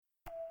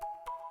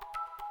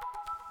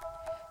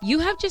You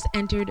have just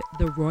entered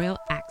the Royal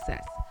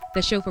Access,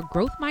 the show for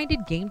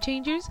growth-minded game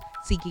changers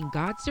seeking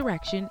God's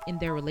direction in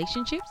their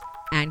relationships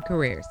and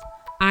careers.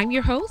 I'm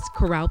your host,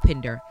 Corral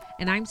Pinder,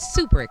 and I'm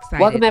super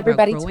excited Welcome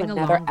everybody about to growing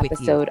another along with you.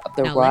 episode of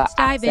the Now Raw let's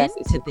dive Access.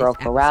 It's into your girl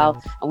this Corral,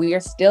 episode. and we are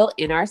still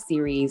in our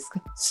series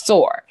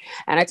Soar.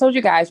 And I told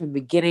you guys from the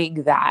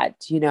beginning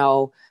that,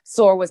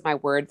 Soar was my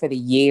word for the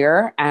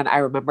year. And I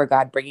remember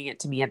God bringing it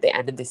to me at the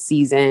end of the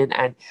season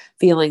and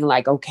feeling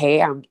like,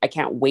 okay, I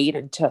can't wait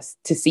until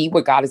to see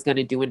what God is going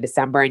to do in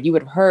December. And you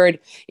would have heard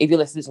if you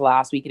listened to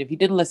last week. And if you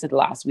didn't listen to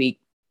last week,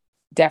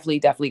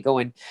 definitely go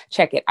and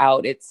check it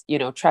out. It's,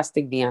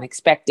 trusting the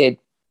unexpected.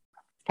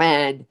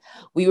 And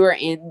we were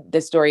in the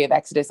story of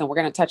Exodus, and we're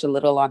going to touch a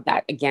little on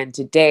that again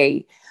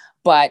today.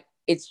 But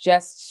it's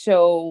just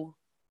so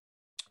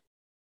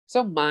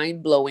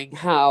mind-blowing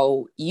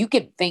how you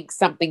can think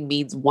something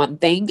means one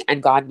thing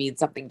and God means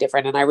something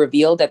different. And I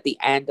revealed at the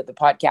end of the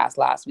podcast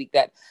last week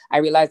that I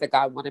realized that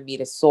God wanted me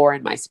to soar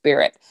in my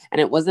spirit. And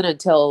it wasn't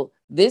until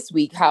this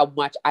week how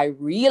much I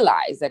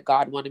realized that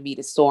God wanted me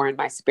to soar in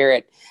my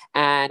spirit.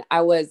 And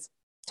I was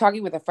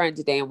talking with a friend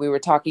today, and we were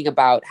talking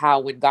about how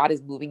when God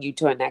is moving you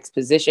to a next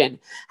position,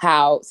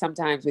 how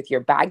sometimes with your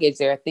baggage,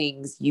 there are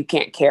things you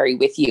can't carry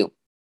with you.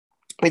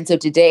 And so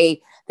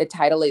today the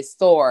title is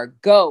Soar,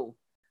 go,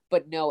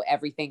 but know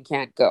everything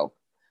can't go.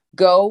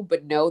 Go,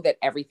 but know that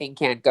everything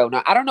can't go.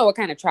 Now, I don't know what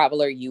kind of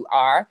traveler you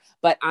are,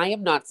 but I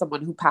am not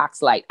someone who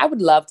packs light. I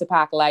would love to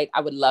pack light.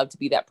 I would love to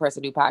be that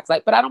person who packs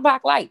light, but I don't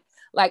pack light.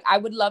 Like, I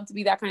would love to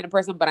be that kind of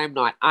person, but I'm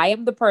not. I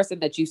am the person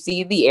that you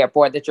see in the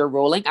airport that you're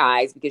rolling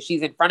eyes because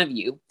she's in front of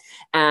you.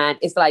 And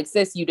it's like,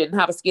 sis, you didn't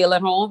have a scale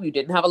at home. You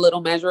didn't have a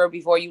little measurer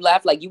before you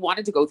left. Like, you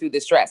wanted to go through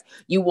this stress.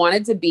 You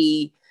wanted to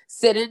be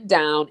sitting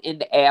down in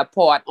the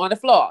airport on the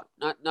floor,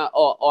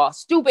 or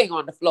stooping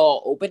on the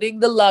floor, opening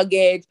the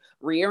luggage,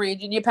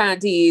 rearranging your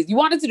panties. You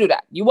wanted to do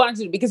that. You wanted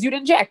to, because you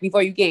didn't check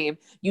before you came.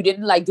 You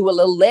didn't like do a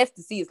little lift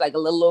to see it's like a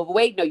little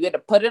overweight. No, you had to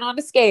put it on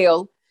the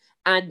scale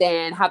and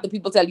then have the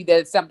people tell you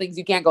there's some things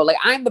you can't go. Like,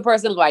 I'm the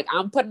person, like,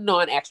 I'm putting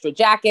on extra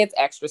jackets,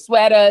 extra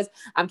sweaters.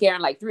 I'm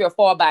carrying like 3 or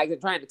 4 bags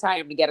and trying to tie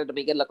them together to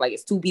make it look like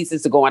it's 2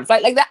 pieces to go on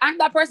flight. Like that. I'm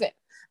that person.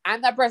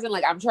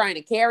 Like, I'm trying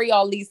to carry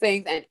all these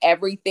things and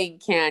everything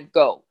can't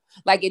go.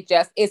 Like, it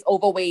just is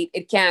overweight.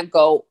 It can't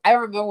go. I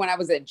remember when I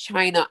was in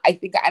China, I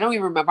don't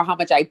even remember how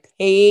much I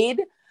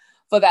paid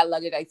for that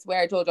luggage. I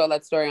swear I told y'all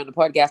that story on the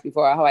podcast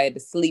before, how I had to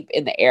sleep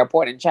in the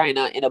airport in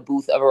China in a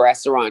booth of a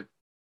restaurant.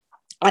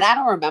 And I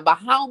don't remember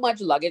how much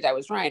luggage I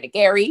was trying to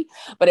carry,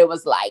 but it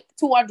was like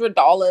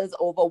 $200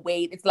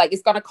 overweight. It's like,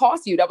 it's going to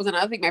cost you. That was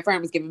another thing my friend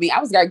was giving me. I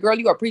was like, girl,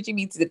 you are preaching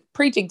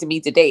to me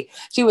today.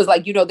 She was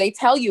like, they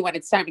tell you when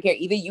it's time to carry,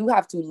 either you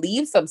have to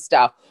leave some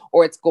stuff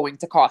or it's going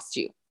to cost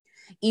you.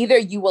 Either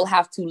you will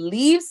have to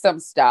leave some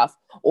stuff,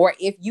 or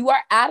if you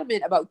are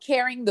adamant about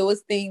carrying those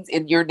things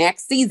in your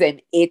next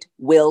season, it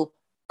will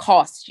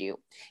cost you.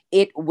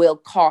 It will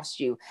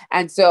cost you.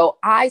 And so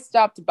I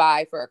stopped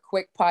by for a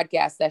quick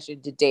podcast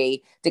session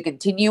today to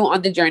continue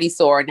on the journey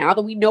Soar. Now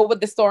that we know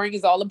what the soaring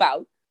is all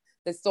about,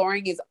 the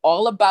soaring is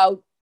all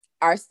about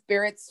our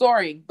spirit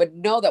soaring, but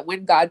know that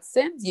when God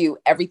sends you,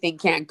 everything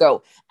can't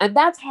go. And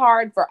that's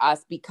hard for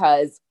us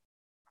because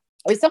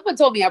if someone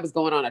told me I was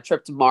going on a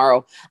trip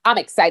tomorrow, I'm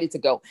excited to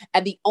go.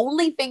 And the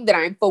only thing that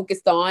I'm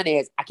focused on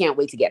is I can't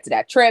wait to get to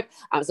that trip.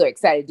 I'm so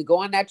excited to go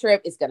on that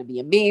trip. It's going to be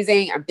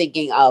amazing. I'm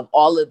thinking of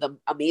all of the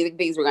amazing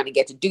things we're going to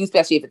get to do,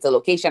 especially if it's a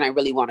location I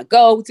really want to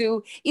go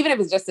to. Even if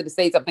it's just to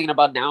say something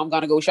about now I'm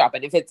going to go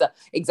shopping. If it's an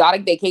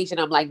exotic vacation,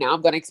 I'm like, now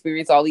I'm going to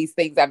experience all these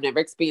things I've never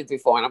experienced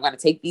before. And I'm going to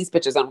take these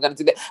pictures. And I'm going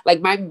to do that.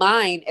 Like, my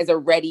mind is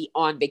already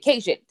on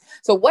vacation.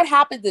 So what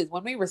happens is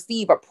when we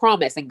receive a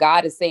promise and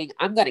God is saying,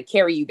 I'm going to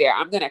carry you there.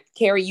 I'm going to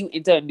carry you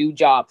into a new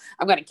job.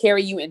 I'm going to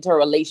carry you into a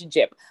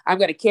relationship. I'm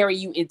going to carry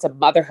you into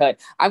motherhood.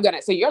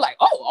 So you're like,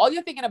 oh, all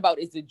you're thinking about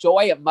is the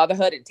joy of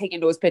motherhood and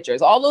taking those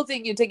pictures. All those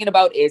things you're thinking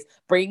about is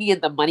bringing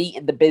in the money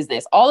in the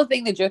business. All the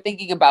thing that you're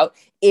thinking about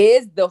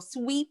is the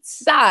sweet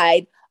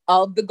side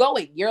of the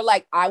going. You're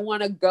like, I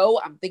want to go.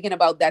 I'm thinking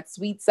about that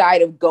sweet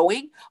side of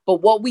going.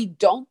 But what we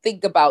don't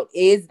think about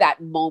is that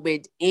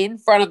moment in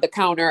front of the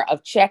counter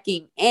of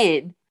checking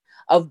in,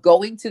 of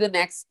going to the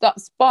next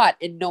spot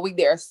and knowing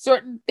there are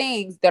certain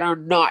things that are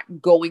not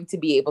going to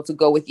be able to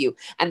go with you.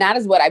 And that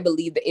is what I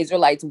believe the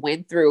Israelites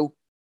went through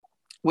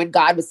when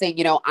God was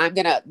saying,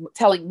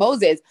 telling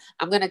Moses,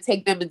 I'm going to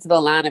take them into the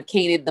land of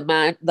Canaan,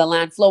 the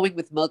land flowing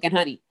with milk and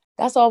honey.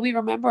 That's all we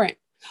remembering.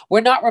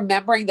 We're not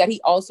remembering that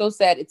he also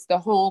said it's the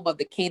home of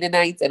the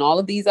Canaanites and all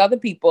of these other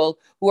people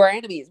who are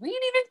enemies. We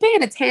ain't even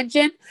paying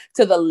attention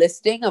to the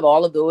listing of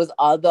all of those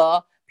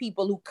other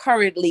people who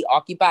currently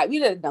occupy. We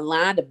live in the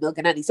land of milk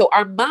and honey. So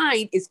our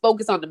mind is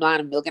focused on the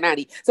land of milk and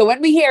honey. So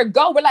when we hear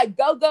go, we're like,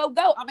 go, go,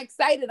 go. I'm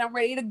excited. I'm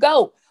ready to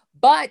go.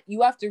 But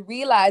you have to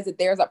realize that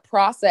there's a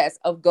process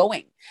of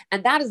going.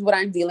 And that is what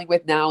I'm dealing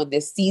with now in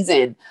this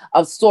season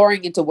of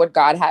soaring into what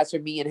God has for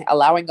me and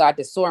allowing God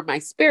to soar my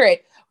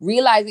spirit,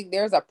 realizing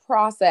there's a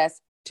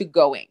process to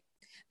going.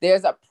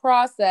 There's a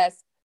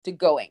process to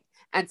going.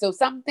 And so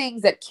some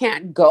things that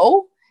can't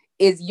go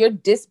is your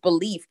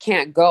disbelief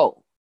can't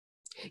go.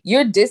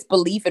 Your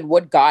disbelief in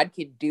what God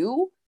can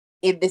do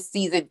in this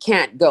season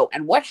can't go.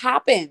 And what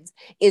happens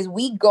is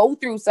we go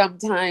through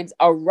sometimes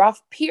a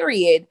rough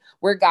period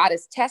where God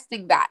is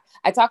testing that.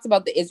 I talked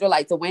about the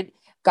Israelites. So when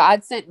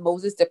God sent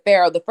Moses to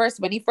Pharaoh,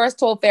 when he first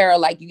told Pharaoh,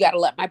 like, you got to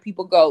let my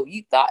people go,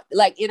 you thought,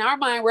 like, in our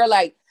mind, we're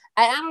like,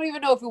 I don't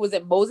even know if it was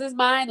in Moses'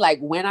 mind, like,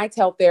 when I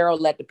tell Pharaoh,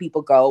 let the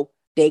people go,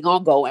 they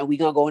gonna go and we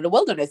gonna go in the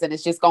wilderness and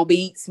it's just gonna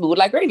be smooth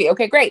like gravy.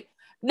 Okay, great.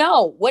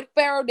 No, what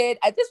Pharaoh did,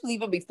 this was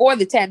even before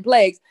the 10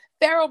 plagues,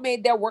 Pharaoh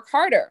made their work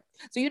harder.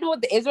 So you know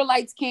what the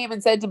Israelites came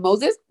and said to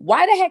Moses?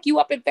 Why the heck you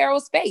up in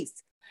Pharaoh's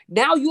face?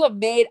 Now you have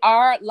made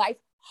our life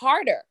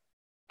harder.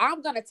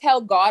 I'm going to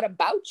tell God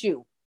about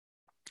you.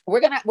 We're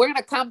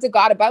gonna come to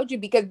God about you,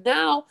 because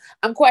now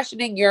I'm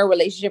questioning your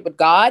relationship with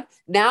God.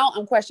 Now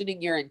I'm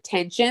questioning your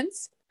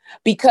intentions,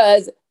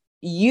 because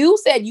you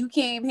said you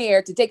came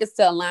here to take us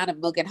to a land of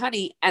milk and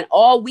honey, and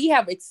all we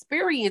have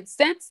experienced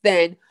since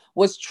then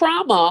was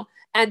trauma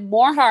and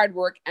more hard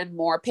work and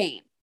more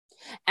pain.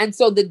 And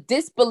so the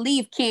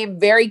disbelief came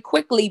very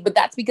quickly, but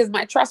that's because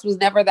my trust was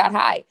never that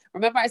high.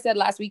 Remember, I said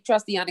last week,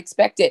 trust the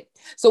unexpected.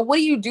 So what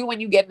do you do when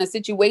you get in a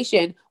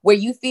situation where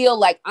you feel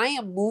like I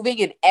am moving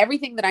in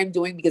everything that I'm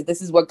doing because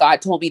this is what God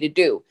told me to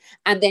do?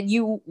 And then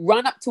you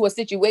run up to a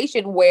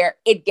situation where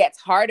it gets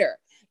harder.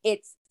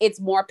 It's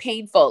more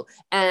painful.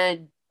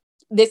 And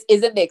this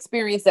isn't the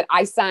experience that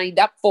I signed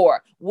up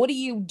for. What do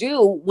you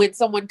do when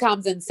someone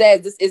comes and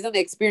says, this isn't the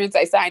experience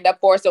I signed up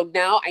for? So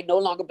now I no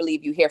longer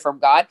believe you hear from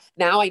God.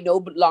 Now I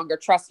no longer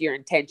trust your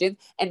intentions.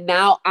 And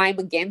now I'm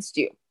against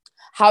you.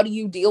 How do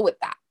you deal with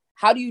that?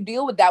 How do you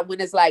deal with that when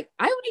it's like,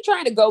 I'm only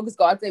trying to go because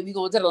God said we're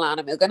going to the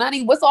land of milk and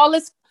honey? What's all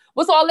this?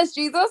 What's all this,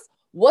 Jesus?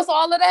 What's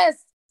all of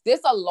this?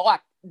 This a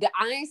lot.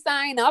 I ain't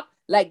sign up.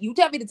 Like, you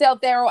tell me to tell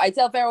Pharaoh. I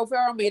tell Pharaoh,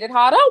 Pharaoh made it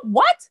harder.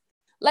 What?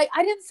 Like,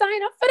 I didn't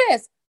sign up for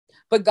this.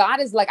 But God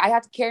is like, I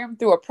have to carry him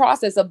through a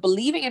process of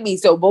believing in me.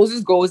 So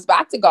Moses goes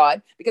back to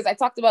God, because I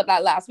talked about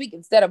that last week.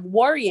 Instead of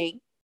worrying,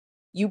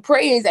 you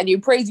praise, and you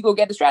praise, you go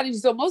get the strategy.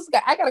 So Moses,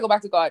 I got to go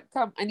back to God.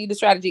 Come, I need a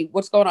strategy.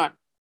 What's going on?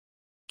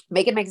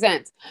 Make it make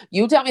sense.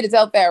 You tell me to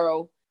tell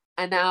Pharaoh,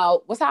 and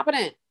now what's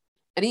happening?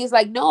 And he's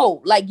like,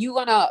 no, like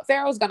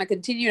Pharaoh's going to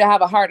continue to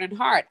have a hardened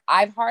heart.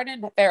 I've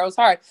hardened Pharaoh's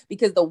heart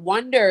because the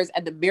wonders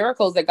and the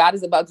miracles that God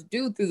is about to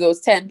do through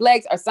those 10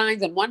 plagues are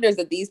signs and wonders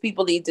that these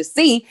people need to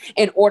see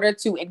in order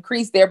to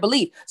increase their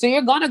belief. So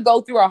you're going to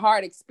go through a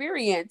hard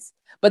experience,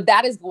 but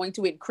that is going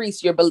to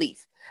increase your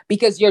belief,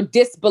 because your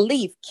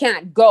disbelief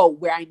can't go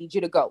where I need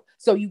you to go.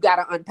 So you got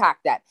to unpack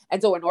that.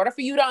 And so in order for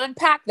you to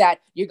unpack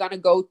that, you're going to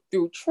go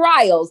through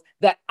trials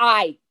that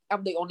I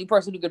am the only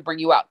person who could bring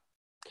you out.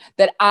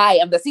 That I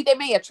am see, they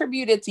may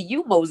attribute it to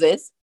you,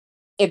 Moses,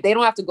 if they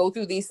don't have to go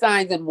through these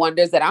signs and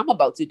wonders that I'm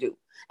about to do.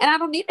 And I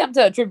don't need them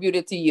to attribute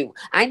it to you.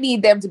 I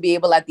need them to be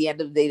able at the end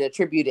of the day to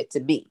attribute it to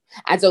me.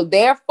 And so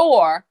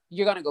therefore,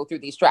 you're going to go through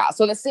these trials.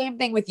 So the same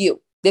thing with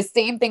you, the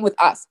same thing with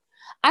us.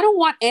 I don't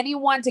want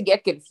anyone to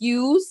get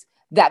confused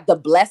that the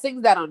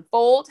blessings that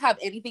unfold have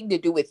anything to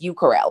do with you,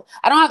 Corel.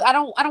 I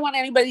don't want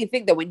anybody to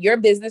think that when your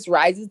business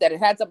rises, that it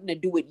had something to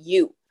do with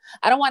you.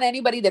 I don't want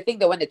anybody to think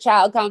that when the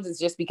child comes, it's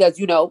just because,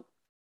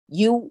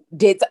 you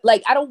did.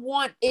 Like, I don't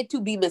want it to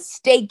be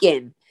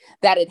mistaken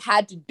that it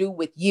had to do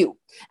with you.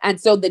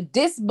 And so the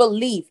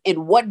disbelief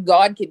in what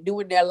God can do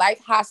in their life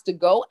has to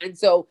go. And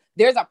so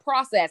there's a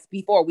process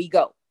before we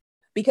go,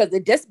 because the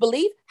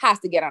disbelief has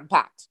to get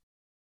unpacked.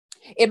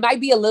 It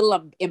might be a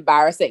little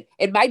embarrassing.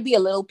 It might be a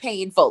little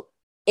painful.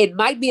 It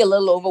might be a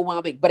little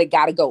overwhelming, but it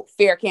got to go.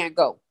 Fear can't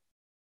go.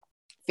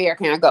 Fear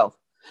can't go.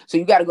 So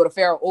you got to go to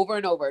Pharaoh over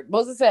and over.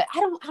 Moses said, I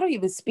don't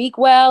even speak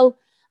well.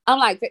 I'm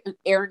like,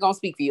 Aaron gonna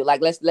speak for you. Like,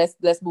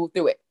 let's move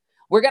through it.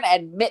 We're gonna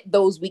admit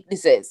those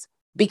weaknesses,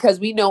 because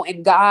we know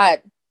in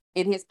God,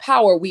 in his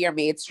power, we are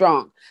made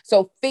strong.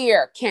 So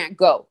fear can't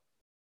go.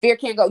 Fear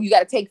can't go. You got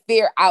to take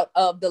fear out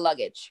of the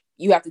luggage.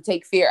 You have to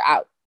take fear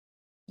out.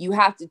 You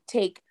have to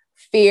take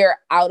fear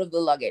out of the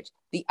luggage.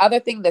 The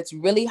other thing that's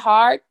really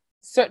hard,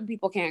 certain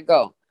people can't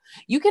go.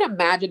 You can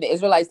imagine the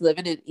Israelites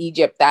living in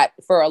Egypt that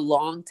for a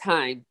long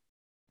time,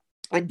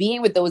 and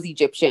being with those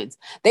Egyptians.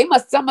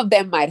 Some of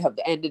them might have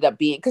ended up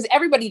being, because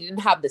everybody didn't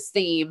have the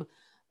same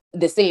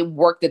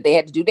work that they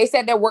had to do. They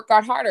said their work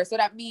got harder. So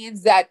that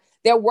means that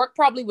their work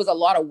probably was a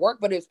lot of work,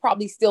 but it was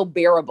probably still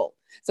bearable.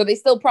 So they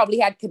still probably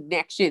had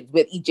connections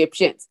with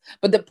Egyptians.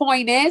 But the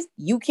point is,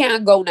 you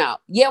can't go now.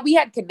 Yeah, we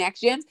had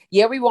connections.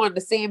 Yeah, we were on the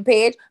same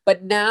page.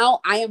 But now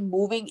I am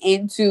moving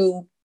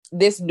into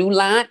this new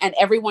land, and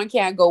everyone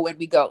can't go when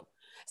we go.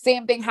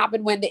 Same thing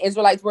happened when the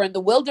Israelites were in the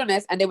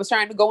wilderness and they were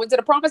trying to go into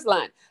the promised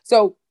land.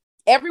 So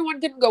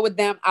everyone couldn't go with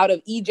them out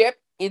of Egypt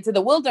into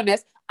the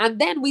wilderness. And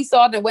then we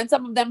saw that when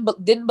some of them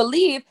didn't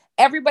believe,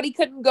 everybody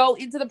couldn't go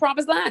into the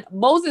promised land.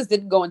 Moses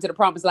didn't go into the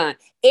promised land.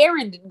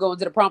 Aaron didn't go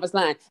into the promised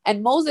land.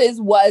 And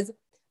Moses was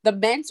the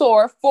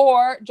mentor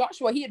for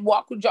Joshua. He had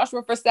walked with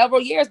Joshua for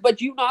several years,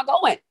 but you're not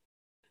going.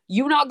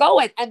 You're not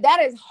going. And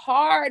that is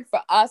hard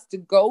for us to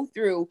go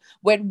through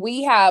when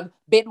we have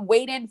been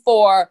waiting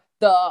for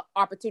the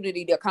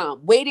opportunity to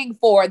come, waiting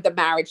for the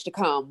marriage to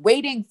come,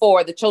 waiting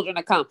for the children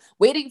to come,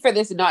 waiting for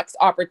this next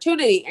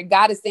opportunity. And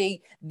God is saying,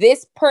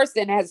 this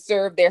person has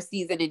served their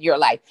season in your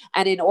life.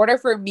 And in order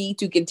for me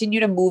to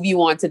continue to move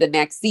you on to the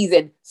next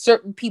season,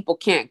 certain people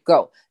can't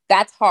go.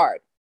 That's hard.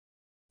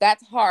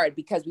 That's hard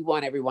because we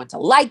want everyone to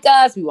like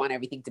us. We want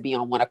everything to be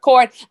on one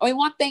accord. And we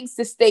want things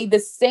to stay the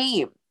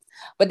same.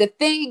 But the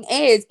thing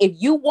is, if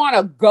you want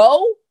to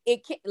go,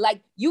 it can't,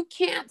 like, you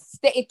can't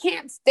stay, it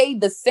can't stay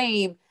the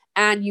same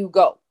and you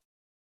go.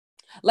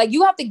 Like,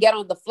 you have to get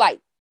on the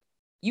flight.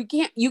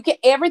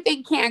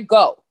 Everything can't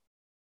go.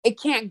 It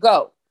can't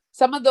go.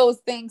 Some of those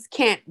things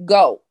can't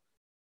go.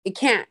 It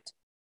can't.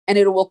 And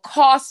it will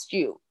cost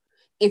you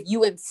if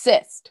you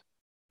insist.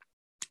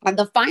 And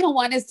the final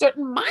one is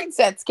certain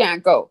mindsets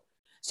can't go.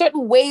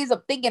 Certain ways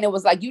of thinking. It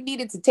was like you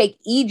needed to take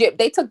Egypt.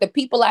 They took the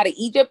people out of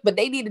Egypt, but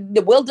they needed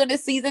the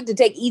wilderness season to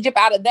take Egypt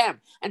out of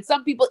them. And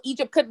some people,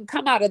 Egypt couldn't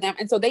come out of them.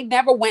 And so they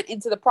never went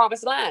into the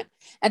promised land.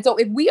 And so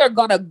if we are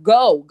going to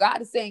go,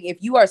 God is saying, if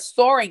you are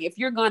soaring, if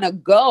you're going to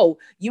go,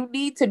 you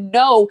need to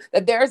know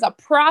that there's a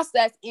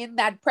process in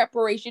that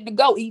preparation to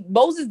go.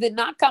 Moses did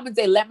not come and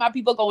say, let my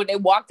people go. And they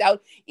walked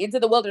out into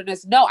the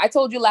wilderness. No, I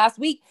told you last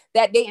week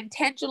that they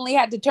intentionally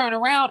had to turn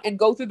around and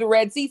go through the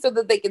Red Sea so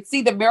that they could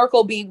see the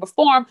miracle being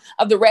performed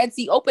of the Red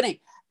Sea opening.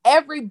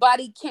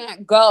 Everybody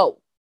can't go.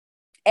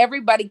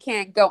 Everybody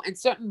can't go. And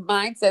certain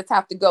mindsets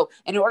have to go.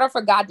 In order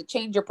for God to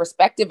change your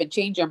perspective and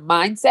change your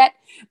mindset,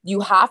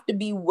 you have to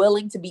be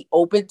willing to be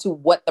open to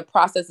what the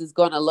process is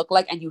going to look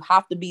like. And you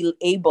have to be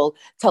able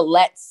to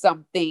let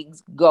some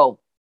things go.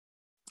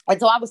 And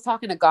so I was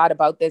talking to God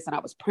about this and I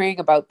was praying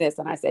about this.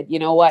 And I said, you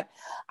know what?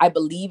 I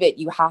believe it.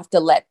 You have to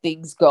let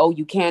things go.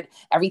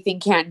 Everything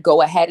can't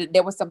go ahead. And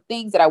there were some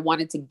things that I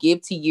wanted to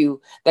give to you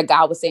that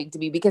God was saying to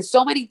me, because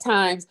so many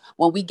times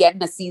when we get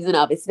in a season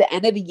of it's the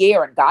end of the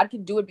year and God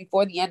can do it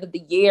before the end of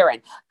the year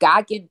and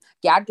God can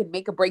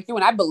make a breakthrough.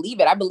 And I believe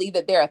it. I believe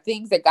that there are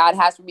things that God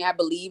has for me. I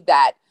believe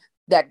that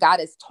God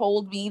has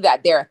told me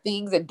that there are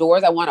things and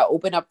doors I want to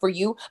open up for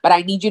you, but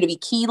I need you to be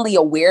keenly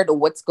aware to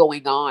what's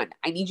going on.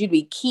 I need you to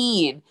be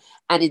keen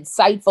and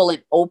insightful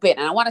and open.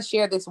 And I want to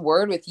share this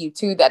word with you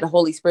too, that the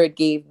Holy Spirit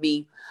gave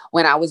me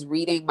when I was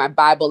reading my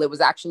Bible. It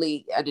was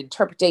actually an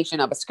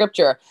interpretation of a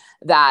scripture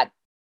that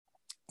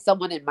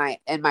someone in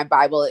my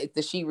Bible, it's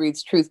the She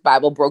Reads Truth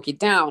Bible, broke it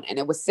down. And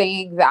it was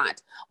saying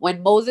that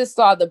when Moses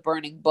saw the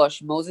burning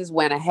bush, Moses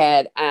went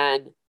ahead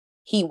and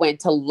he went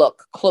to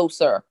look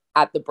closer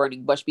at the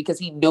burning bush because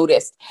he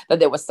noticed that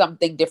there was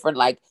something different.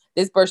 Like,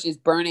 this bush is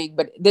burning,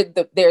 but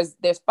there's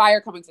fire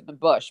coming from the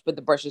bush, but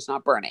the bush is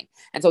not burning.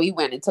 And so he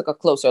went and took a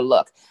closer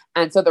look.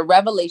 And so the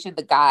revelation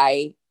the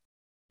guy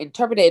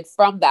interpreted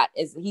from that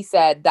is, he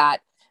said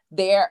that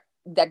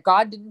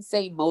God didn't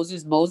say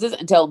Moses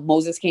until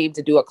Moses came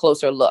to do a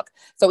closer look.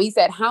 So he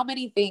said, how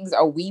many things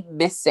are we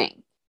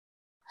missing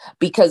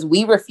because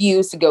we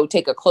refuse to go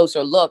take a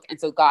closer look? And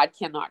so God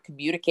cannot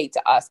communicate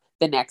to us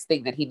the next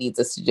thing that he needs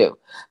us to do,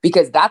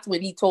 because that's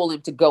when he told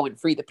him to go and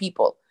free the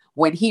people,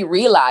 when he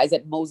realized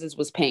that Moses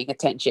was paying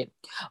attention.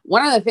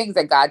 One of the things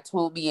that God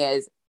told me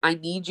is, I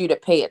need you to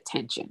pay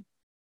attention.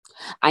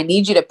 I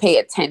need you to pay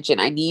attention.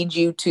 I need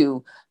you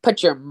to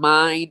put your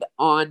mind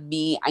on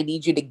me. I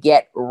need you to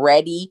get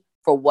ready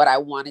for what I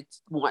want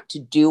to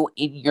do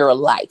in your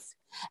life.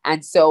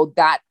 And so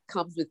that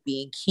comes with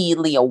being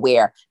keenly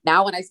aware.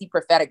 Now, when I see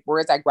prophetic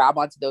words, I grab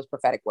onto those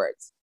prophetic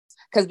words.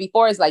 Because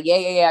before it's like,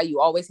 yeah, you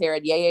always hear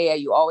it. Yeah,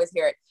 you always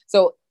hear it.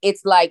 So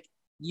it's like,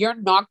 you're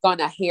not going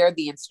to hear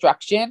the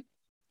instruction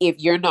if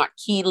you're not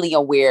keenly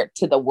aware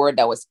to the word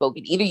that was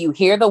spoken. Either you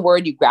hear the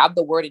word, you grab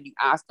the word and you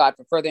ask God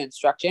for further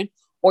instruction,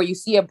 or you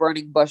see a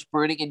burning bush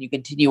burning and you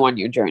continue on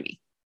your journey.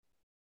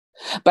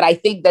 But I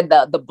think that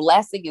the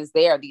blessing is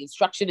there. The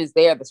instruction is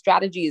there. The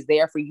strategy is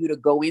there for you to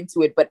go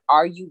into it. But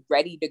are you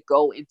ready to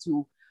go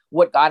into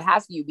what God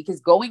has for you?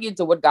 Because going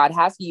into what God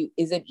has for you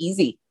isn't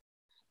easy.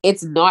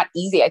 It's not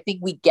easy. I think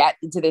we get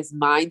into this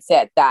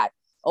mindset that,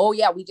 oh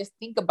yeah, we just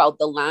think about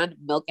the land of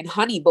milk and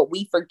honey, but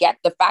we forget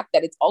the fact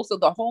that it's also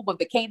the home of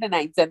the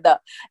Canaanites and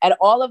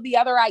all of the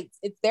otherites.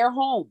 It's their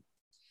home.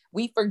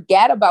 We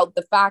forget about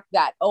the fact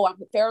that,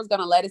 Pharaoh's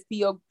going to let his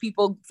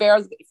people,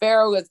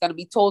 Pharaoh is going to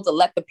be told to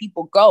let the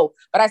people go,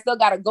 but I still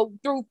got to go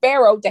through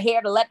Pharaoh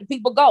to let the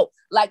people go.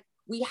 Like,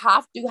 we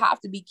have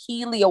to be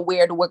keenly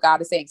aware to what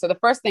God is saying. So the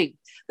first thing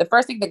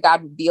that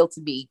God revealed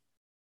to me,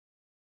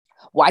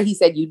 why he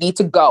said, you need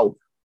to go.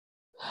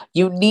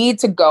 You need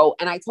to go.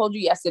 And I told you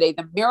yesterday,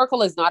 the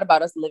miracle is not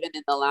about us living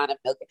in the land of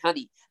milk and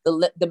honey.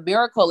 The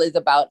miracle is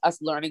about us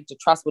learning to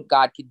trust what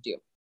God can do.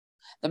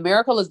 The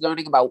miracle is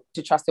learning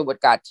to trust in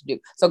what God to do.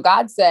 So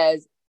God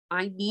says,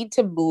 I need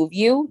to move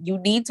you. You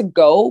need to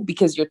go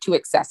because you're too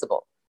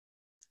accessible.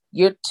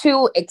 You're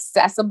too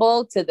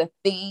accessible to the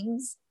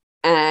things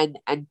and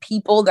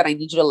people that I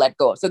need you to let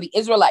go of. So the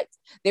Israelites,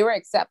 they were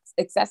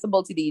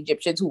accessible to the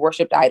Egyptians who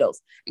worshiped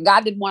idols. And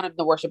God didn't want them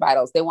to worship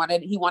idols. He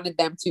wanted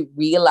them to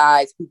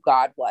realize who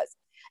God was.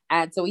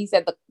 And so he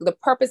said the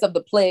purpose of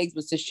the plagues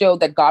was to show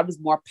that God was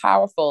more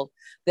powerful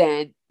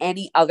than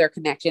any other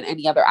connection,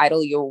 any other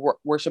idol you were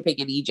worshiping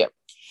in Egypt.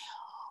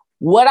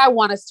 What I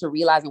want us to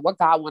realize and what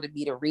God wanted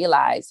me to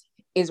realize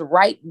is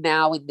right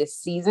now in this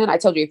season, I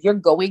told you, if you're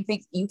going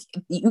things,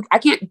 I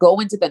can't go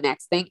into the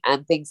next thing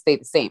and things stay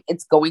the same.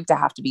 It's going to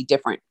have to be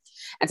different.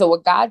 And so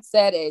what God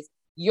said is,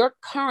 you're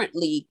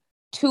currently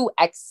too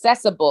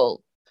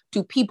accessible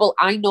to people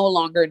I no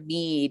longer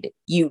need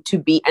you to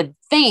be, and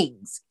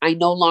things I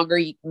no longer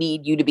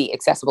need you to be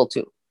accessible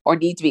to, or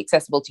need to be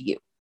accessible to you,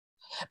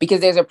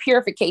 because there's a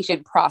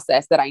purification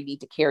process that I need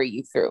to carry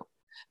you through,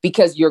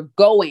 because you're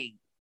going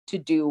to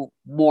do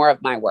more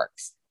of my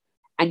works,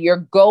 and you're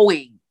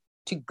going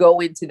to go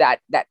into that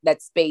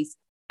space.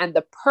 And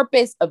the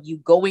purpose of you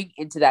going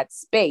into that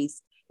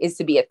space is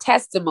to be a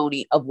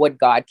testimony of what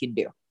God can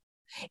do,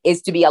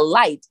 is to be a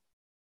light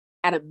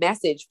and a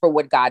message for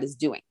what God is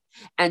doing.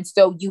 And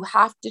so you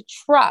have to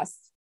trust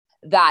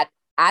that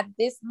at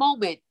this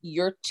moment,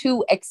 you're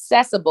too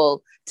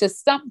accessible to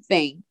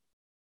something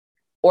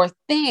or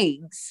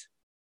things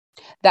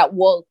that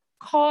will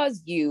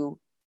cause you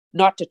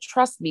not to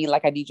trust me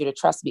like I need you to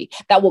trust me,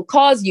 that will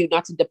cause you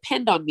not to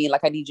depend on me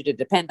like I need you to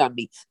depend on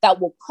me, that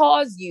will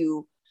cause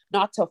you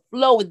not to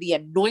flow in the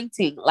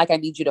anointing like I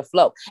need you to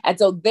flow. And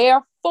so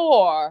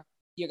therefore,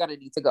 you're going to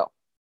need to go.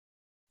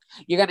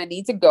 You're going to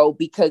need to go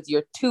because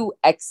you're too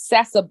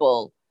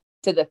accessible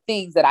to the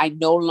things that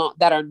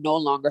that are no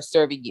longer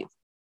serving you.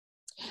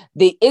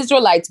 The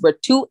Israelites were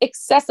too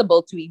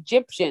accessible to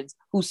Egyptians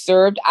who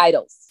served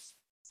idols.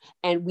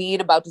 And we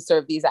ain't about to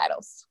serve these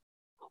idols.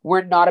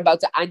 We're not about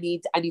to, I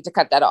need to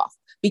cut that off,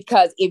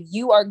 because if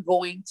you are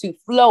going to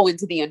flow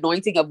into the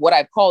anointing of what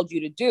I've called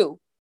you to do,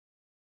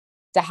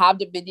 to have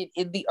dominion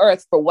in the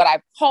earth for what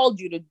I've called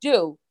you to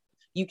do,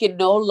 you can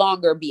no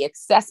longer be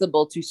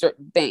accessible to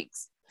certain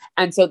things.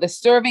 And so the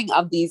serving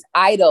of these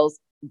idols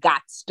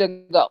got to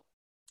go.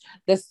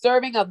 The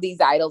serving of these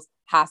idols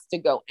has to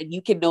go, and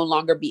you can no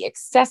longer be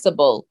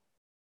accessible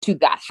to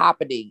that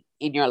happening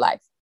in your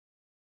life.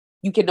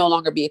 You can no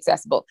longer be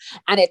accessible.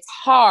 And it's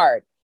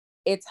hard.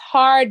 It's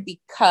hard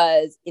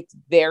because it's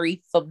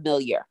very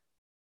familiar,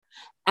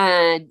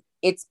 and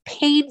it's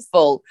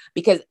painful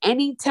because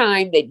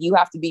anytime that you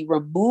have to be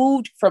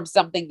removed from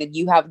something that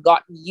you have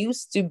gotten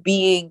used to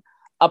being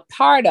a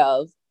part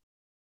of,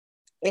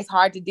 it's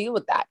hard to deal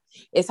with that.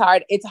 It's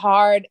hard. It's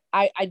hard.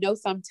 I know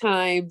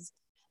sometimes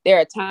there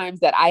are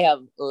times that I have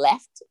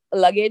left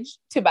luggage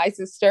to my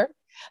sister,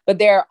 but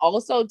there are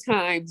also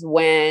times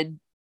when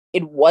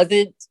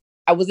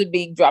I wasn't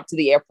being dropped to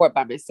the airport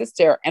by my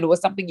sister, and it was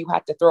something you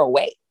had to throw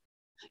away.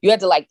 You had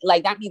to like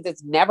that means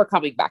it's never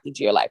coming back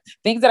into your life.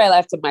 Things that I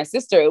left to my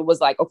sister, it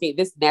was like, okay,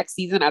 this next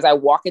season, as I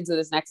walk into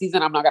this next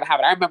season, I'm not going to have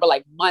it. I remember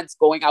like months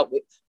going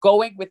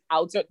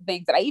without certain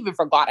things that I even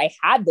forgot I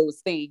had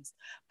those things,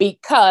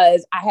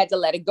 because I had to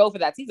let it go for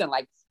that season.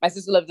 Like my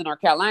sister lives in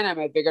North Carolina. I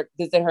might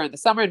visit her in the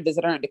summer and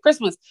visit her into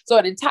Christmas. So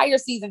an entire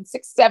season,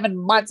 6-7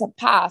 months have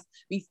passed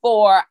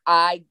before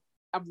I'm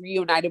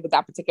reunited with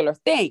that particular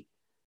thing.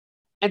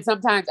 And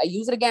sometimes I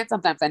use it again.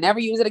 Sometimes I never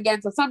use it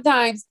again. So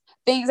sometimes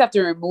things have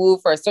to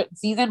remove for a certain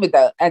season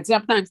and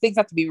sometimes things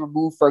have to be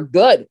removed for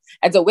good.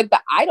 And so with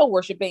the idol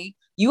worshiping,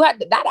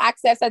 that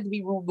access had to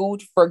be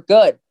removed for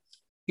good.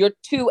 You're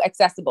too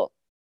accessible.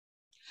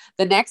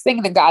 The next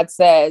thing that God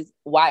says,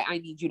 why I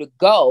need you to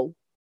go,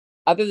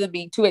 other than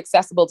being too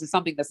accessible to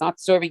something that's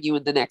not serving you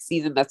in the next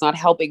season, that's not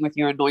helping with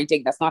your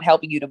anointing, that's not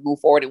helping you to move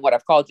forward in what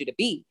I've called you to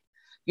be,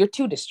 you're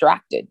too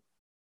distracted.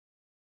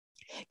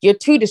 You're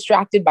too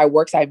distracted by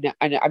works I've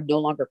no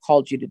longer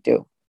called you to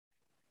do.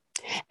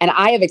 And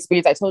I have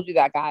experienced, I told you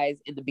that, guys,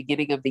 in the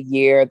beginning of the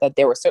year, that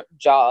there were certain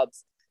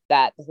jobs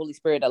that the Holy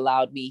Spirit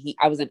allowed me.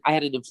 I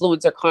had an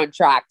influencer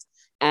contract,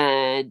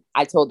 and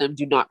I told them,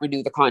 do not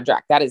renew the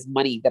contract. That is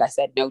money that I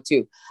said no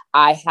to.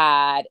 I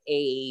had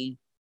a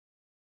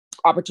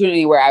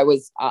opportunity where I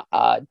was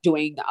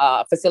doing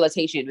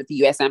facilitation with the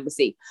U.S.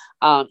 Embassy.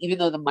 Even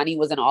though the money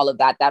wasn't all of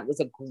that, that was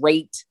a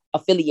great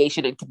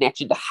affiliation and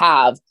connection to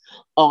have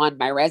on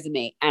my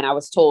resume. And I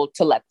was told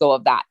to let go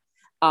of that.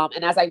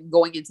 And as I'm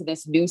going into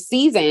this new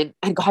season,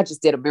 and God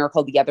just did a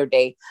miracle the other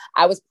day,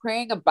 I was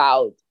praying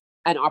about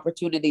an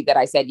opportunity that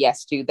I said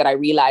yes to, that I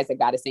realized that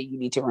God is saying you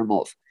need to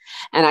remove.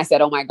 And I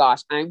said, oh my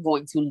gosh, I'm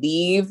going to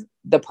leave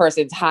the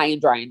person's high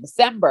and dry in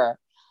December.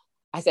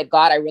 I said,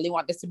 God, I really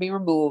want this to be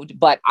removed,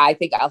 but I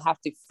think I'll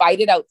have to fight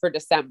it out for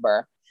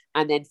December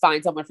and then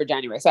find someone for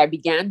January. So I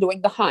began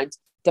doing the hunt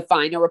to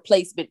find a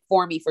replacement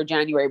for me for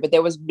January, but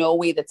there was no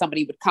way that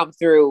somebody would come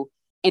through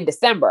in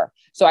December.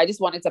 So I just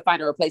wanted to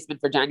find a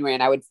replacement for January,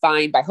 and I would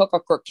find by hook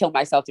or crook, kill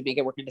myself to make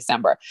it work in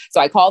December.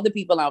 So I called the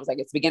people and I was like,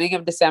 it's the beginning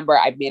of December.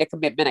 I've made a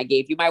commitment. I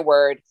gave you my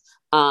word.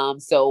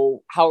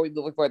 So how are we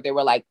moving forward? They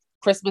were like,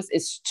 Christmas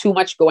is too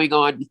much going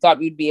on. We thought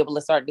we'd be able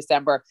to start in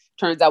December.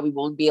 Turns out we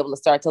won't be able to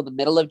start till the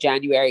middle of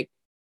January.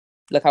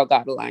 Look how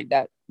God aligned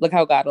that.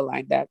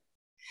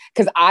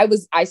 Because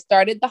I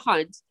started the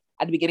hunt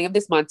at the beginning of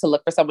this month to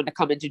look for someone to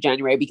come into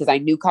January, because I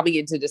knew coming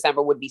into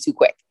December would be too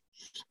quick.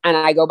 And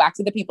I go back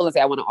to the people and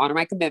say, I want to honor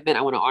my commitment.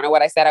 I want to honor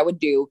what I said I would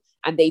do.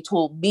 And they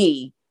told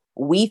me,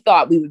 we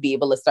thought we would be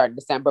able to start in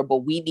December, but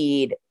we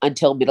need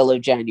until middle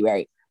of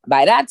January.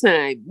 By that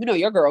time,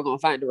 your girl going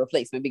to find a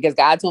replacement, because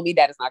God told me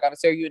that it's not going to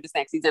serve you in this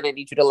next season. I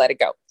need you to let it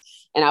go.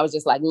 And I was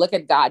just like, look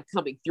at God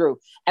coming through.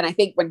 And I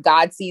think when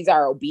God sees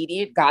our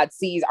obedience, God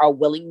sees our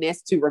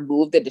willingness to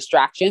remove the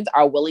distractions,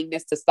 our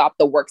willingness to stop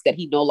the works that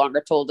he no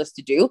longer told us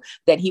to do,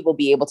 then he will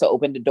be able to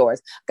open the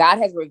doors. God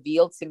has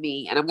revealed to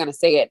me, and I'm going to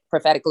say it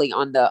prophetically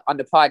on the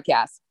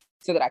podcast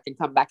so that I can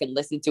come back and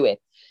listen to it.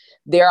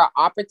 There are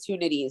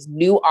opportunities,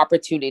 new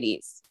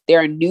opportunities.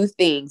 There are new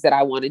things that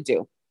I want to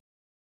do.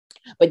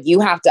 But you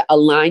have to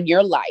align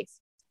your life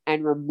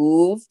and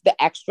remove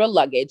the extra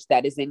luggage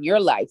that is in your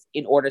life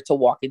in order to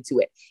walk into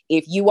it.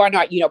 If you are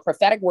not,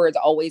 prophetic words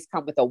always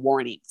come with a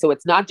warning. So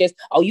it's not just,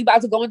 oh, you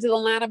about to go into the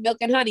land of milk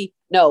and honey.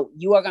 No,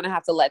 you are going to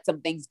have to let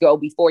some things go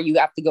before you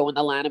have to go in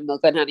the land of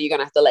milk and honey. You're going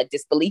to have to let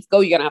disbelief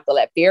go. You're going to have to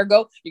let fear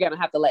go. You're going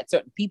to have to let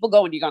certain people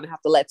go, and you're going to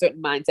have to let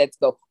certain mindsets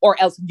go,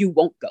 or else you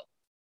won't go.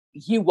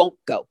 You won't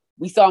go.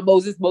 We saw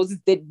Moses. Moses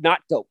did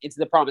not go into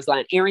the promised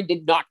land. Aaron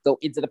did not go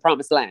into the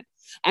promised land.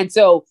 And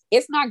so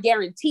it's not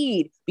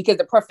guaranteed, because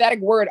the prophetic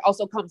word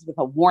also comes with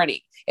a warning.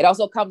 It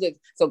also comes with,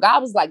 so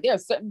God was like, there are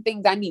certain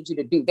things I need you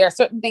to do. There are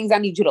certain things I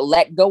need you to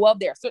let go of.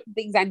 There are certain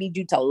things I need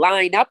you to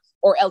line up,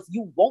 or else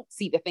you won't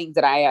see the things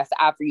that I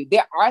have for you.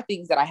 There are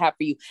things that I have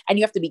for you, and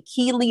you have to be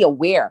keenly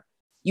aware.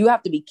 You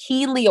have to be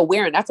keenly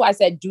aware. And that's why I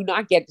said, do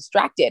not get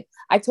distracted.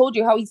 I told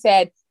you how he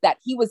said that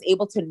he was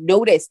able to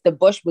notice the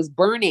bush was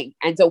burning.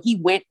 And so he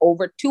went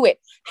over to it.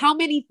 How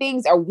many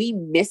things are we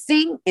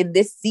missing in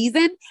this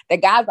season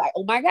that God's like,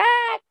 oh my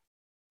God,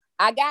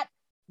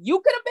 you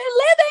could have been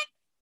living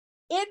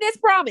in this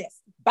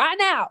promise by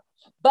now,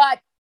 but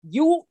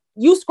you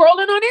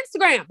scrolling on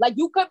Instagram, like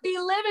you could be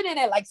living in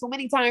it. Like so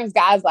many times,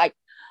 guys, like,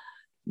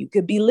 you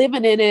could be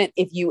living in it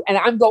and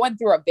I'm going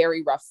through a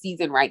very rough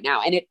season right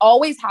now. And it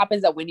always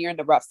happens that when you're in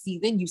the rough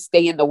season, you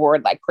stay in the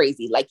word like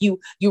crazy. Like you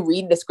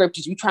read the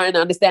scriptures, you trying to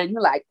understand. You're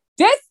like,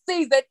 this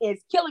season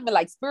is killing me.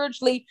 Like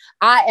spiritually,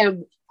 I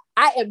am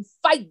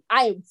fighting.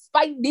 I am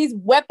fighting these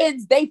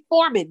weapons. They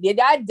forming.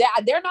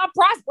 They're not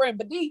prospering,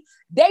 but they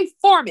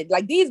forming.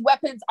 Like these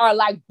weapons are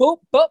like boop,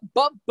 boop,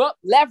 boop, boop,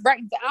 left,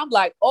 right. I'm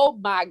like, oh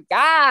my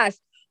gosh,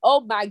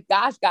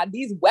 God,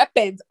 these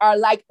weapons are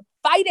like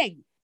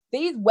fighting.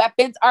 These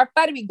weapons are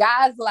fighting me.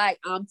 Guys, like,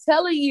 I'm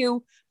telling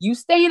you, you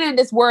staying in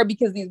this word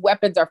because these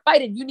weapons are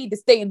fighting. You need to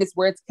stay in this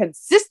word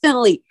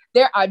consistently.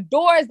 There are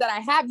doors that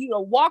I have you to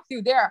walk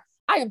through.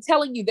 I am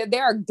telling you that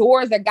there are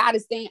doors that God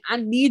is saying,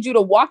 I need you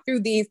to walk through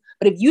these.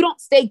 But if you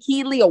don't stay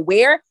keenly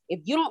aware,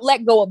 if you don't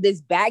let go of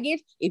this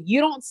baggage, if you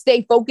don't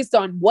stay focused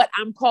on what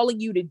I'm calling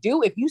you to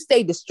do, if you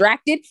stay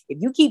distracted, if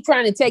you keep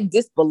trying to take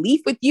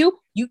disbelief with you,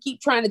 you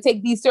keep trying to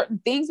take these certain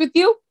things with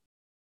you,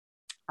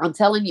 I'm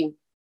telling you,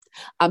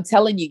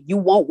 you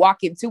won't walk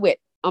into it.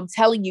 I'm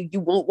telling you,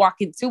 you won't walk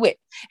into it.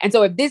 And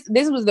so if this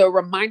was the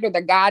reminder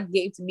that God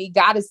gave to me,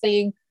 God is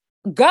saying,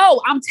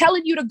 go. I'm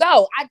telling you to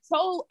go. I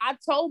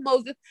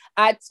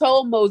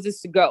told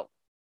Moses to go.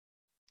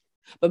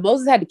 But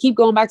Moses had to keep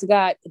going back to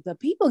God. The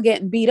people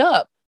getting beat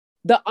up.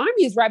 The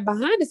army is right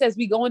behind us as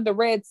we go in the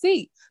Red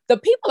Sea. The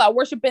people are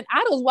worshiping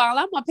idols while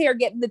I'm up here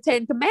getting the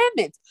 10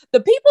 commandments.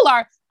 I'm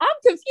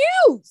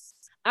confused.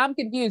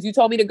 You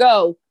told me to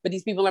go, but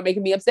these people are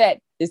making me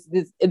upset. This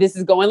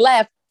is going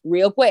left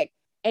real quick.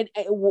 And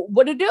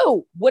what to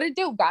do?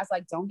 God's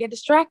like, don't get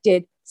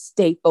distracted.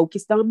 Stay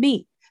focused on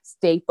me.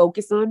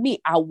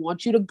 I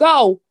want you to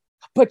go,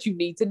 but you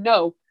need to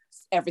know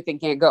everything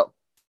can't go.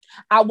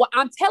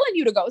 I'm telling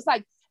you to go. It's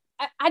like,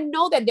 I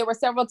know that there were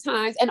several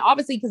times, and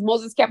obviously because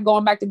Moses kept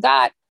going back to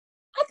God,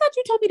 I thought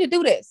you told me to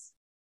do this.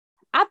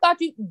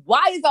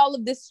 Why is all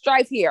of this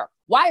strife here?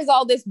 Why is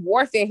all this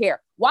warfare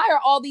here? Why are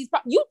all these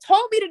you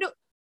told me to do?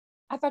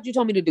 I thought you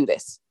told me to do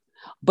this,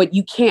 but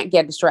you can't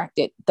get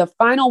distracted. The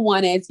final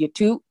one is you're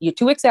too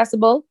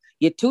accessible.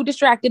 You're too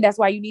distracted. That's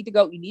why you need to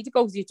go. You need to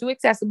go because you're too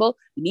accessible.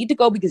 You need to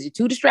go because you're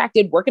too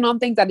distracted, working on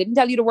things I didn't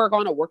tell you to work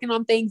on, or working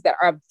on things that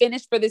are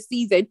finished for this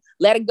season.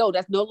 Let it go.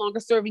 That's no longer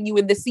serving you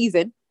in this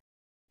season.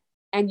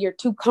 And you're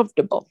too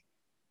comfortable.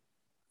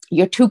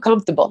 You're too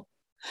comfortable.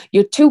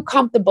 You're too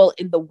comfortable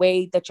in the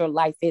way that your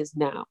life is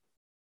now.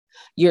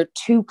 You're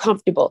too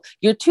comfortable.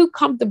 You're too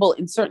comfortable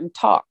in certain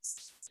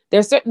talks.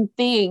 There's certain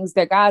things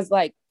that God's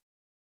like,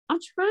 I'm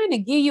trying to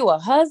give you a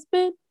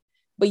husband,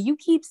 but you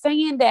keep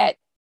saying that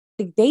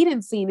the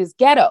dating scene is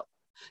ghetto.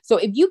 So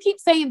if you keep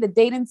saying the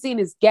dating scene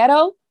is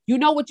ghetto, you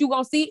know what you're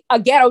going to see? A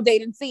ghetto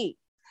dating scene.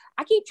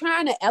 I keep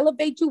trying to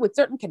elevate you with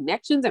certain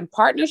connections and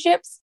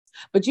partnerships,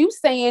 but you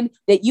saying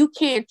that you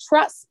can't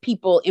trust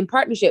people in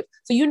partnerships.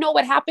 So you know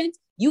what happens?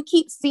 You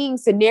keep seeing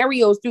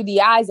scenarios through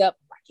the eyes of,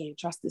 I can't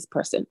trust this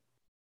person.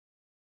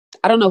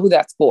 I don't know who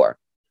that's for.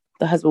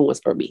 The husband was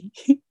for me.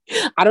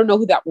 I don't know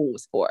who that one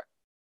was for.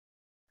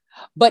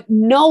 But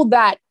know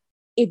that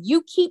if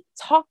you keep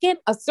talking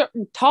a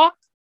certain talk,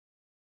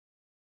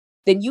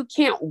 then you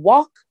can't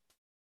walk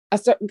a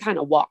certain kind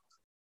of walk.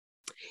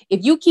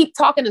 If you keep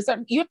talking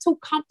you're too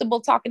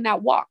comfortable talking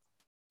that walk.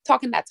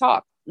 talking that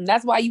talk. And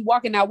that's why you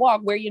walk in that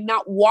walk where you're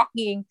not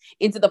walking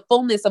into the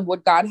fullness of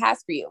what God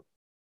has for you.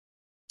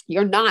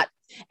 You're not.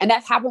 And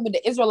that's happened with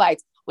the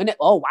Israelites.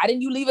 Why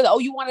didn't you leave it? Oh,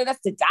 you wanted us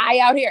to die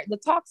out here. The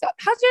talk's up.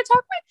 How's your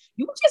talk?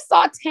 You just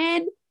saw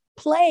 10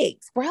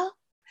 plagues, bro.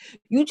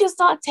 You just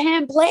saw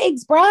 10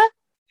 plagues, bro.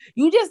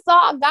 You just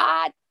saw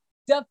God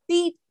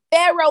defeat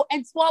Pharaoh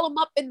and swallow him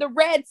up in the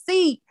Red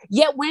Sea.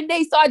 Yet when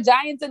they saw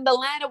giants in the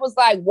land, it was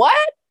like,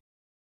 what?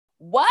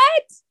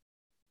 What?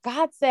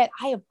 God said,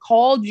 I have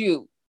called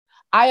you.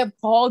 I have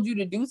called you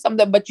to do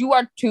something, but you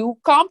are too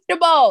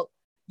comfortable.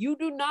 You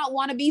do not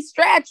want to be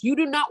stretched. You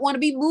do not want to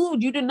be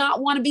moved. You do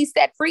not want to be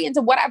set free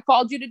into what I've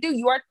called you to do.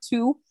 You are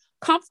too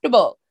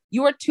comfortable.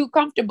 You are too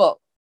comfortable.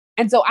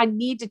 And so I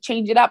need to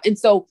change it up. And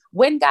so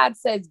when God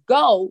says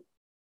go,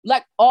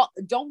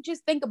 don't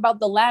just think about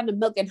the land of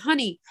milk and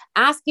honey.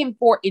 Ask him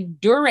for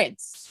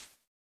endurance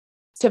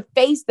to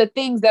face the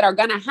things that are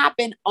going to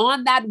happen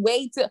on that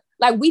way to,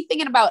 like, we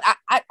thinking about,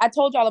 I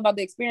told y'all about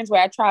the experience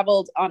where I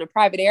traveled on a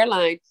private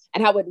airline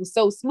and how it was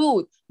so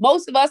smooth.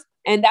 Most of us,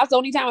 and that's the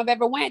only time I've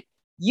ever went,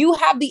 you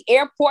have the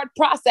airport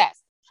process.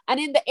 And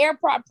in the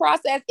airport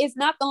process, it's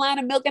not the land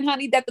of milk and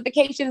honey that the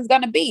vacation is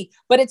going to be,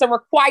 but it's a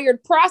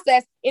required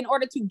process in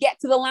order to get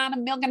to the land of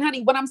milk and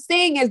honey. What I'm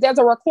saying is there's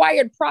a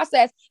required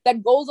process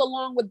that goes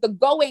along with the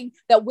going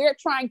that we're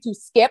trying to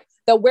skip,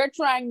 that we're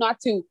trying not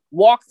to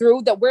walk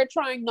through, that we're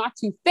trying not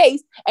to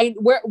face. And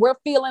we're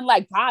feeling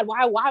like, God,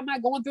 why am I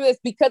going through this?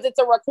 Because it's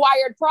a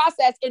required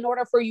process in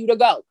order for you to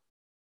go.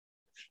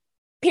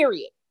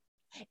 Period.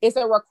 It's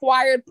a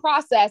required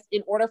process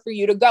in order for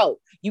you to go.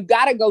 You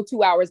got to go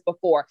 2 hours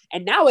before.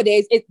 And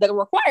nowadays, the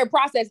required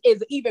process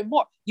is even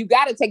more. You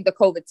got to take the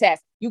COVID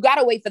test. You got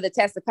to wait for the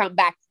test to come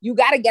back. You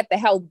got to get the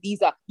health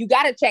visa. You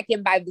got to check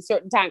in by the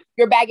certain time.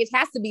 Your baggage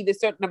has to be the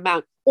certain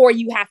amount, or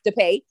you have to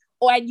pay,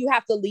 and you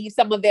have to leave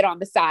some of it on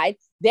the side.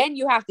 Then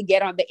you have to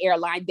get on the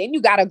airline. Then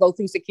you got to go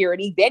through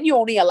security. Then you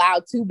only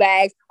allow 2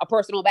 bags, a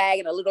personal bag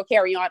and a little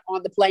carry-on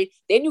on the plane.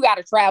 Then you got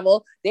to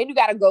travel. Then you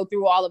got to go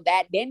through all of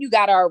that. Then you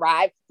got to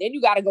arrive. Then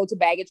you got to go to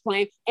baggage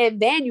claim. And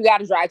then you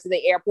got to drive to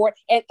the airport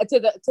and to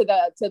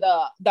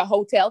the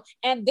hotel.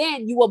 And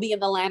then you will be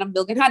in the land of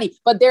milk and honey.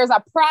 But there's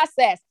a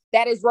process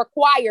that is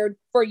required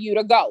for you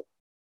to go.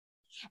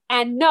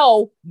 And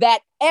know that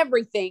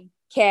everything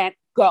can't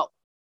go.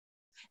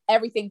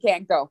 Everything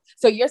can't go.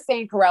 So you're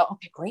saying, Corel,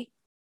 okay, great.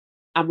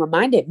 I'm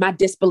reminded my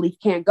disbelief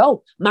can't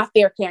go. My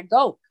fear can't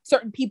go.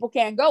 Certain people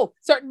can't go.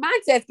 Certain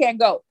mindsets can't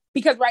go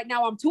because right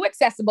now I'm too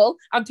accessible.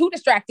 I'm too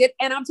distracted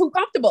and I'm too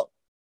comfortable.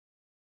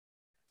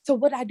 So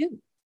what do I do?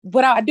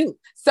 What do I do?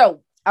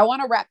 So I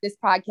want to wrap this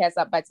podcast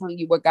up by telling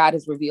you what God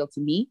has revealed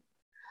to me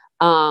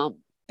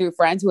through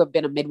friends who have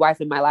been a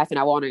midwife in my life. And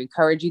I want to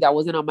encourage you. That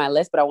wasn't on my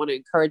list, but I want to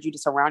encourage you to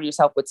surround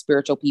yourself with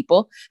spiritual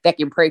people that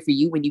can pray for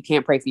you when you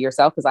can't pray for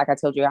yourself. Because like I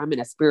told you, I'm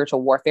in a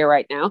spiritual warfare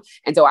right now.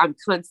 And so I'm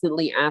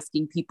constantly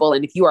asking people,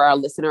 and if you are a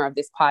listener of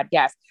this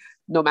podcast,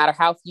 no matter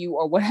how few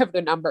or whatever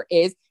the number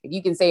is, if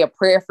you can say a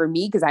prayer for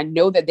me, because I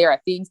know that there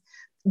are things,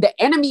 the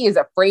enemy is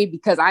afraid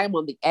because I am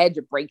on the edge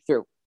of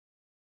breakthrough.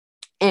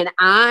 And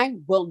I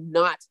will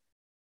not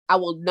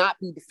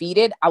be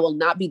defeated. I will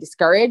not be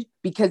discouraged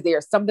because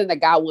there's something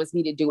that God wants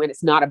me to do. And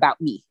it's not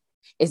about me.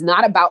 It's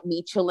not about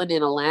me chilling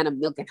in a land of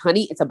milk and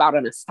honey. It's about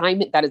an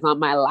assignment that is on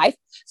my life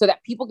so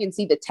that people can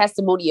see the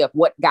testimony of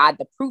what God,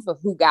 the proof of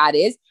who God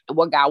is and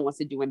what God wants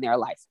to do in their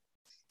life.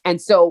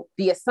 And so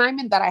the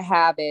assignment that I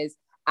have is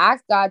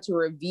ask God to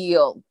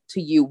reveal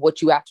to you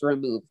what you have to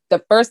remove.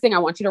 The first thing I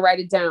want you to write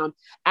it down.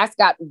 Ask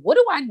God, what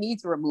do I need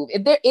to remove?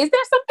 Is there something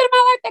in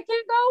my life that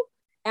can't go?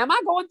 Am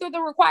I going through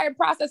the required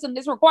process? And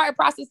this required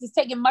process is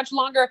taking much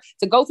longer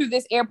to go through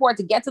this airport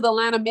to get to the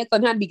land of milk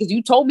and honey because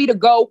you told me to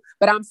go,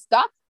 but I'm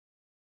stuck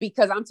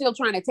because I'm still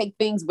trying to take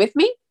things with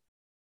me.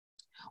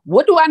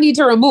 What do I need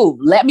to remove?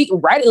 Let me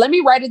write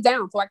it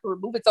down so I can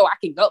remove it so I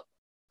can go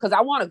because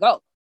I want to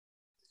go.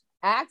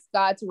 Ask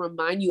God to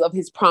remind you of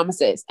his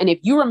promises. And if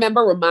you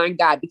remember, remind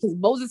God because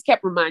Moses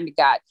kept reminding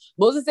God.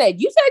 Moses said,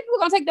 you said you were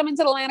going to take them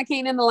into the land of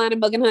Canaan, the land of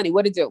milk and honey.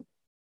 What did you do?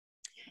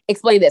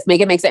 Explain this.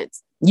 Make it make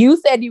sense. You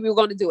said you were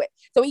going to do it.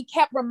 So he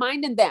kept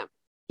reminding them.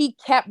 These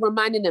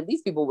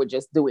people were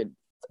just doing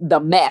the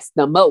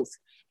most.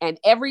 And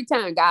every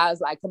time God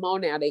was like, come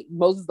on now.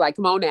 Moses was like,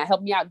 come on now,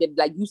 help me out.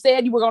 Like you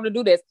said you were going to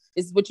do this.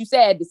 This is what you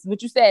said. This is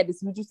what you said. This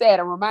is what you said.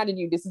 I'm reminding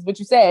you, this is what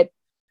you said.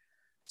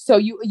 So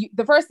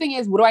the first thing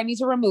is, what do I need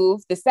to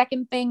remove? The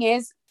second thing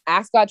is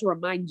ask God to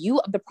remind you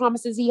of the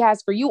promises he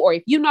has for you. Or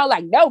if you know,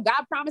 like, no,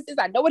 God promises,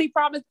 I know what he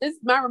promised. This is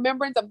my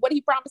remembrance of what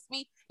he promised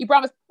me. He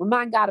promised,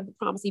 remind God of the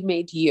promise he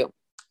made to you.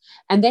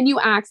 And then you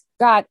ask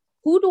God,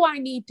 who do I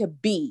need to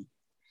be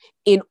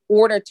in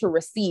order to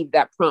receive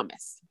that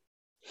promise?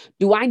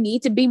 Do I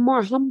need to be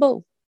more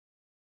humble?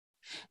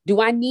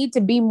 Do I need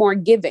to be more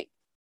giving?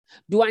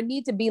 Do I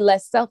need to be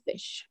less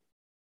selfish?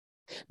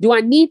 Do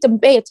I need to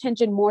pay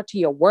attention more to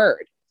your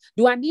word?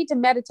 Do I need to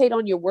meditate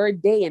on your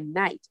word day and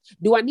night?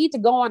 Do I need to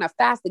go on a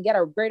fast to get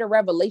a greater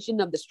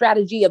revelation of the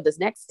strategy of this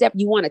next step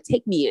you want to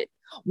take me in?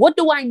 What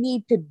do I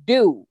need to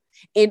do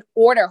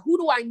who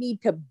do I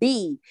need to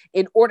be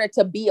in order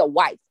to be a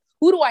wife?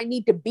 Who do I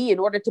need to be in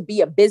order to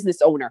be a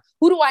business owner?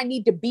 Who do I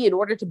need to be in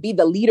order to be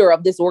the leader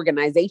of this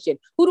organization?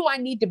 Who do I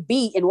need to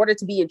be in order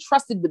to be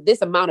entrusted with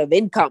this amount of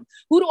income?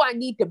 Who do I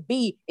need to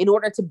be in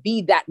order to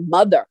be that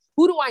mother?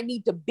 Who do I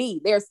need to be?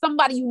 There's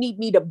somebody you need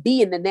me to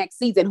be in the next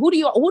season. Who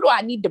do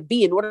I need to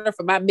be in order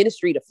for my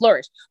ministry to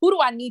flourish? Who do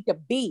I need to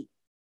be?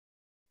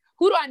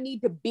 Who do I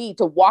need to be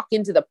to walk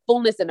into the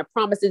fullness and the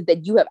promises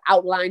that you have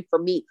outlined for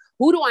me?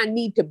 Who do I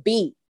need to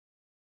be?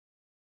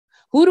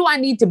 Who do I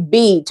need to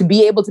be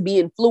able to be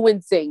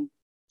influencing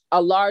a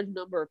large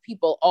number of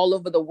people all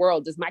over the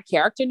world? Does my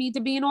character need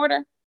to be in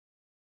order?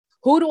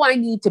 Who do I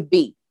need to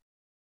be?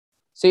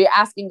 So you're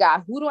asking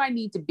God, who do I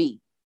need to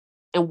be?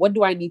 And what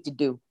do I need to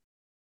do?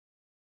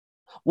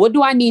 What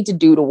do I need to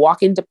do to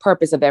walk into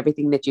purpose of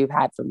everything that you've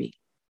had for me?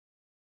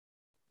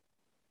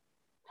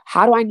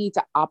 How do I need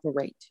to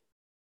operate?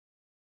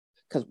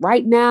 Because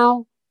right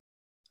now,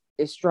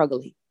 it's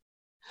struggling.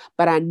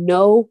 But I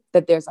know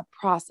that there's a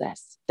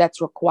process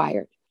that's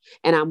required.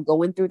 And I'm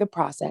going through the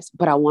process,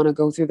 but I want to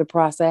go through the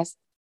process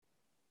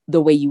the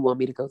way you want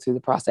me to go through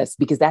the process,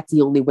 because that's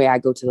the only way I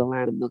go to the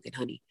land of milk and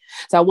honey.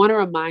 So I want to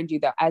remind you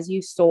that as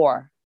you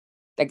soar,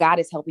 that God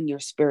is helping your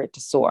spirit to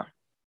soar.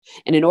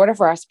 And in order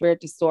for our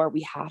spirit to soar,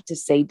 we have to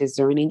stay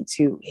discerning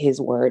to his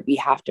word. We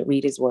have to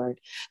read his word.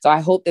 So I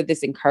hope that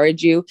this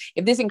encouraged you.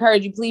 If this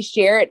encouraged you, please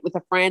share it with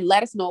a friend.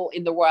 Let us know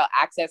in the Royal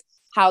Access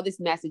how this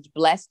message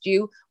blessed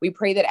you. We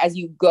pray that as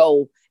you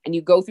go and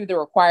you go through the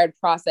required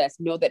process,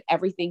 know that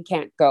everything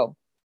can't go.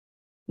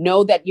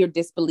 Know that your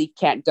disbelief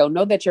can't go.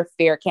 Know that your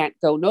fear can't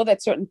go. Know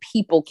that certain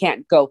people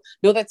can't go.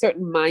 Know that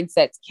certain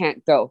mindsets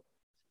can't go.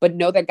 But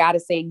know that God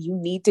is saying you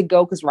need to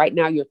go, because right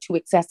now you're too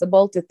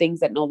accessible to things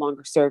that no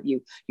longer serve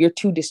you. You're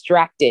too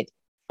distracted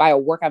by a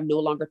work I've no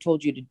longer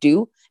told you to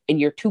do. And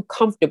you're too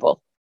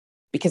comfortable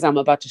because I'm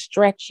about to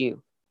stretch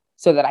you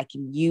so that I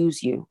can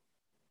use you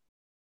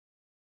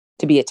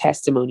to be a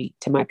testimony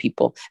to my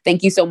people.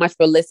 Thank you so much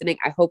for listening.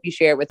 I hope you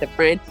share it with a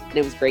friend. And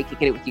it was great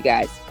kicking it with you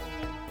guys.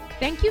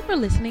 Thank you for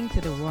listening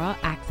to the Royal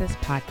Access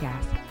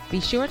Podcast.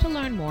 Be sure to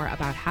learn more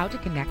about how to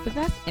connect with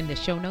us in the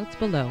show notes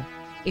below.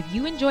 If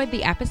you enjoyed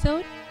the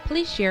episode,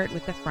 please share it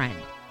with a friend.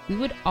 We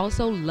would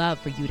also love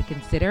for you to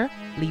consider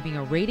leaving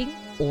a rating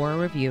or a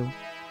review.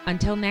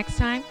 Until next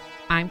time,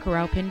 I'm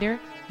Corral Pinder,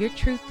 your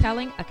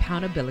truth-telling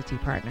accountability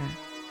partner.